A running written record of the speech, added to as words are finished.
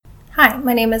Hi,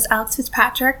 my name is Alex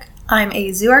Fitzpatrick. I'm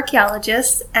a zoo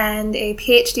archaeologist and a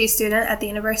PhD student at the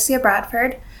University of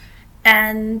Bradford.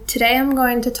 And today I'm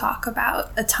going to talk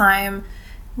about a time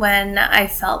when I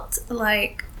felt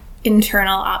like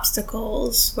internal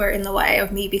obstacles were in the way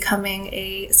of me becoming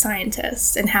a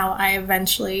scientist and how I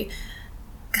eventually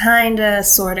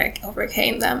sorta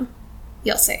overcame them.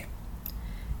 You'll see.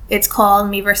 It's called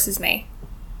Me vs. Me.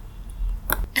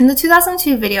 In the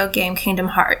 2002 video game Kingdom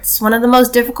Hearts, one of the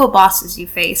most difficult bosses you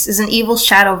face is an evil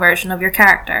shadow version of your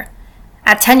character.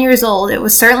 At 10 years old, it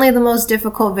was certainly the most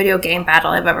difficult video game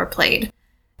battle I've ever played.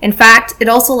 In fact, it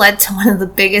also led to one of the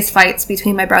biggest fights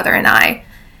between my brother and I.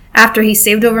 After he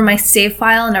saved over my save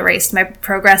file and erased my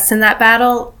progress in that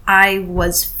battle, I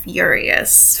was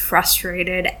furious,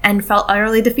 frustrated, and felt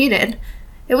utterly defeated.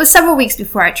 It was several weeks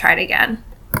before I tried again.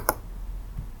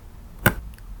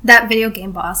 That video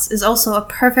game boss is also a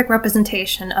perfect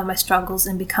representation of my struggles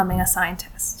in becoming a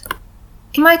scientist.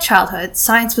 In my childhood,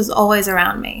 science was always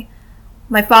around me.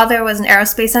 My father was an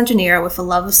aerospace engineer with a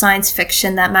love of science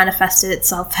fiction that manifested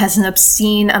itself as an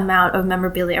obscene amount of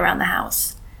memorabilia around the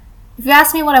house. If you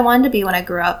asked me what I wanted to be when I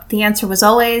grew up, the answer was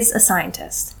always a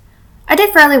scientist. I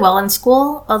did fairly well in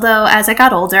school, although as I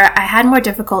got older, I had more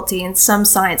difficulty in some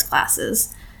science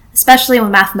classes, especially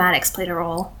when mathematics played a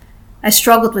role. I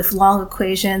struggled with long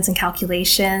equations and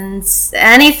calculations.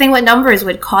 Anything with numbers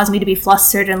would cause me to be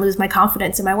flustered and lose my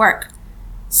confidence in my work.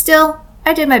 Still,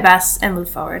 I did my best and moved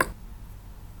forward.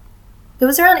 It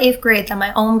was around 8th grade that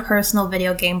my own personal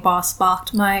video game boss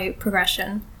balked my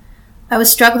progression. I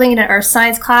was struggling in an earth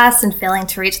science class and failing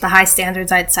to reach the high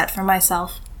standards I'd set for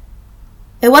myself.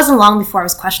 It wasn't long before I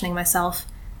was questioning myself.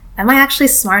 Am I actually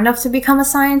smart enough to become a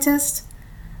scientist?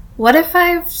 What if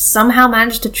I've somehow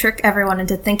managed to trick everyone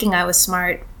into thinking I was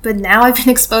smart, but now I've been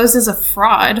exposed as a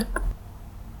fraud?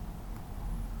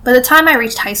 By the time I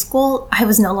reached high school, I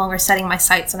was no longer setting my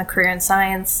sights on a career in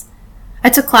science. I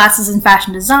took classes in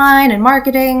fashion design and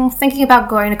marketing, thinking about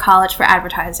going to college for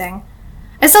advertising.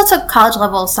 I still took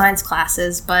college-level science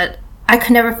classes, but I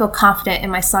could never feel confident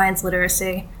in my science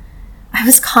literacy. I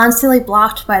was constantly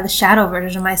blocked by the shadow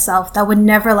version of myself that would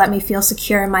never let me feel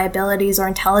secure in my abilities or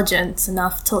intelligence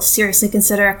enough to seriously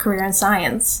consider a career in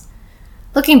science.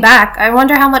 Looking back, I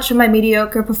wonder how much of my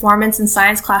mediocre performance in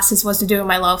science classes was to do with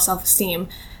my low self-esteem.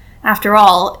 After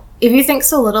all, if you think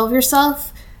so little of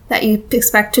yourself that you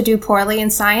expect to do poorly in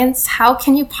science, how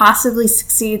can you possibly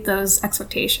succeed those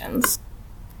expectations?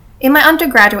 In my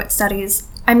undergraduate studies,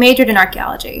 I majored in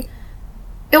archaeology.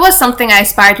 It was something I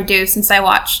aspired to do since I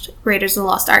watched Raiders of the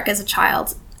Lost Ark as a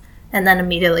child, and then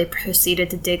immediately proceeded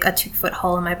to dig a 2-foot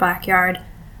hole in my backyard.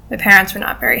 My parents were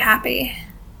not very happy.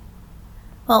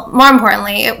 Well, more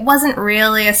importantly, it wasn't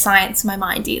really a science in my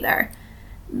mind either.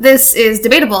 This is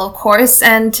debatable, of course,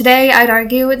 and today I'd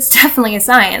argue it's definitely a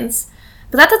science.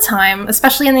 But at the time,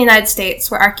 especially in the United States,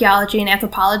 where archaeology and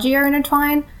anthropology are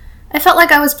intertwined, I felt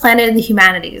like I was planted in the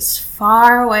humanities,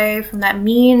 far away from that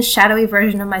mean, shadowy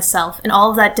version of myself and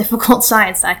all of that difficult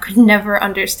science that I could never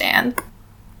understand.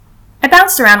 I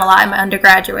bounced around a lot in my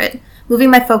undergraduate, moving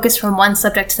my focus from one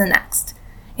subject to the next.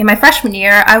 In my freshman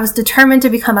year, I was determined to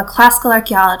become a classical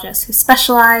archaeologist who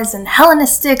specialized in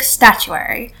Hellenistic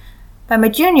statuary. By my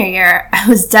junior year, I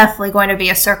was definitely going to be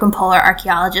a circumpolar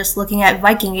archaeologist looking at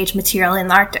Viking Age material in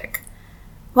the Arctic.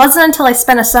 It wasn't until I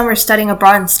spent a summer studying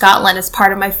abroad in Scotland as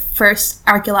part of my first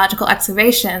archaeological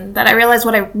excavation that I realized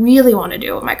what I really want to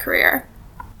do with my career.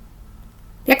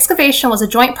 The excavation was a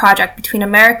joint project between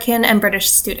American and British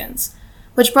students,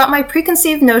 which brought my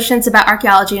preconceived notions about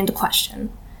archaeology into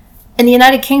question. In the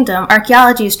United Kingdom,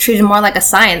 archaeology is treated more like a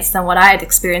science than what I had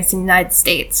experienced in the United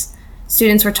States.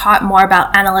 Students were taught more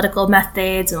about analytical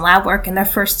methods and lab work in their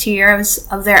first 2 years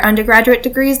of their undergraduate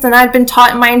degrees than I had been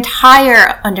taught in my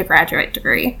entire undergraduate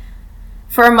degree.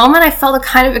 For a moment, I felt a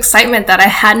kind of excitement that I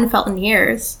hadn't felt in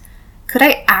years. Could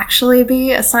I actually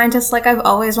be a scientist like I've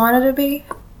always wanted to be?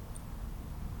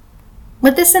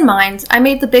 With this in mind, I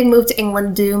made the big move to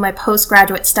England to do my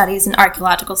postgraduate studies in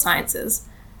archaeological sciences.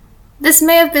 This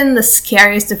may have been the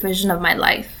scariest decision of my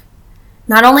life.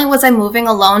 Not only was I moving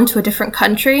alone to a different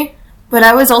country, but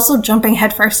I was also jumping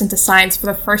headfirst into science for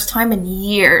the first time in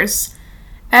years,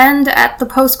 and at the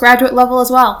postgraduate level as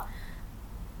well.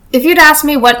 If you'd asked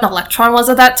me what an electron was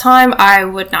at that time, I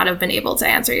would not have been able to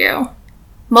answer you.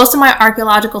 Most of my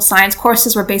archaeological science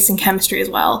courses were based in chemistry as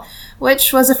well,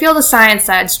 which was a field of science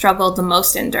that I had struggled the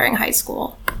most in during high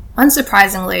school.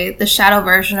 Unsurprisingly, the shadow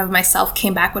version of myself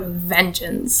came back with a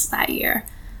vengeance that year.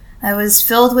 I was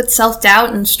filled with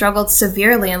self-doubt and struggled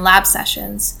severely in lab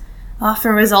sessions,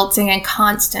 often resulting in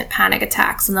constant panic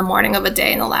attacks in the morning of a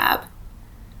day in the lab.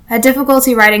 had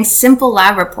difficulty writing simple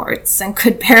lab reports, and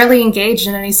could barely engage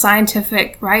in any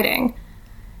scientific writing.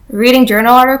 Reading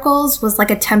journal articles was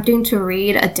like attempting to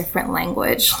read a different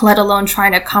language, let alone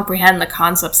trying to comprehend the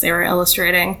concepts they were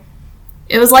illustrating.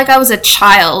 It was like I was a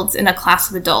child in a class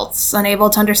of adults, unable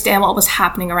to understand what was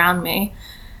happening around me.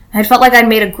 I felt like I'd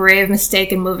made a grave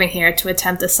mistake in moving here to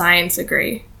attempt a science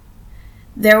degree.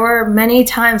 There were many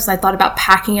times I thought about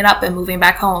packing it up and moving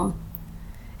back home.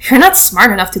 "You're not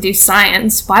smart enough to do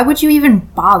science. Why would you even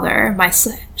bother?" My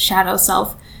shadow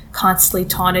self constantly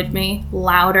taunted me,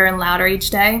 louder and louder each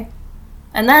day.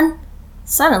 And then,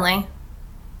 suddenly,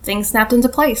 things snapped into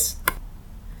place.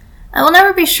 I will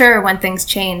never be sure when things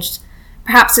changed.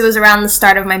 Perhaps it was around the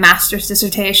start of my master's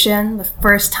dissertation, the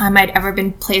first time I'd ever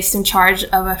been placed in charge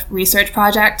of a research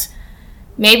project.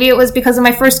 Maybe it was because of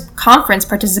my first conference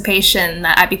participation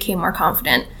that I became more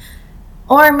confident.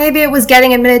 Or maybe it was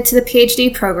getting admitted to the PhD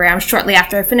program shortly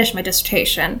after I finished my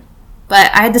dissertation.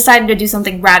 But I had decided to do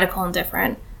something radical and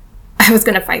different. I was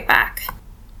going to fight back.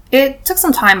 It took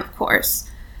some time, of course.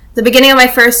 The beginning of my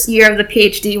first year of the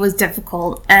PhD was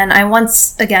difficult, and I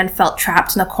once again felt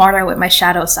trapped in a corner with my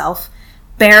shadow self,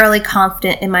 barely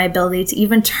confident in my ability to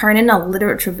even turn in a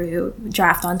literature review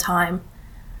draft on time.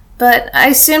 But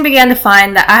I soon began to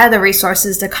find that I had the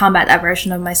resources to combat that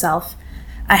version of myself.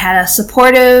 I had a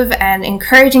supportive and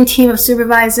encouraging team of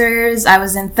supervisors, I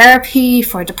was in therapy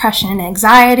for depression and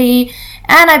anxiety,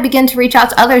 and I began to reach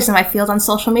out to others in my field on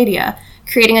social media,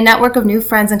 creating a network of new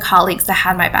friends and colleagues that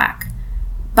had my back.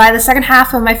 By the second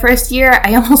half of my first year,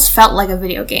 I almost felt like a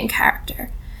video game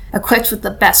character. Equipped with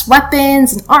the best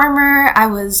weapons and armor, I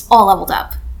was all leveled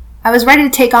up. I was ready to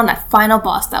take on that final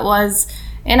boss that was,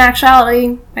 in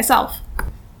actuality, myself.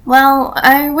 Well,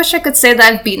 I wish I could say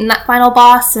that I've beaten that final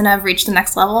boss and I've reached the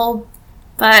next level,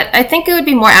 but I think it would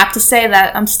be more apt to say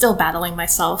that I'm still battling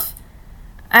myself.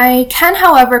 I can,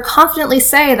 however, confidently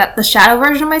say that the shadow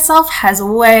version of myself has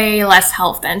way less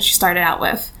health than she started out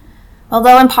with.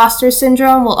 Although imposter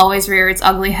syndrome will always rear its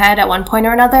ugly head at one point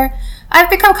or another, I've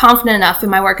become confident enough in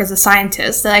my work as a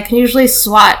scientist that I can usually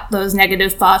swat those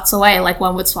negative thoughts away like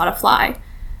one would swat a fly.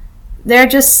 They're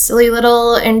just silly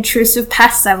little intrusive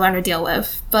pests I've learned to deal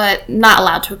with, but not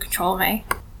allowed to control me.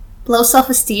 Low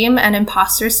self-esteem and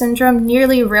imposter syndrome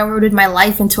nearly railroaded my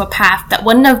life into a path that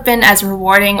wouldn't have been as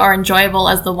rewarding or enjoyable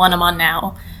as the one I'm on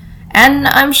now. And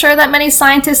I'm sure that many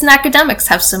scientists and academics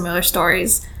have similar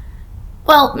stories.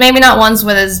 Well, maybe not ones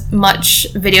with as much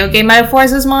video game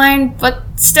metaphors as mine, but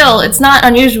still, it's not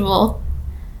unusual.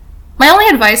 My only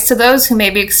advice to those who may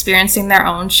be experiencing their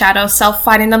own shadow self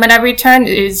fighting them at every turn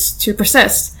is to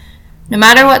persist. No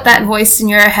matter what that voice in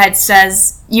your head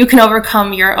says, you can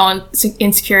overcome your own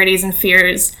insecurities and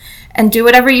fears, and do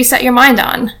whatever you set your mind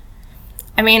on.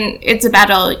 I mean, it's a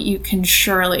battle you can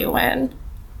surely win.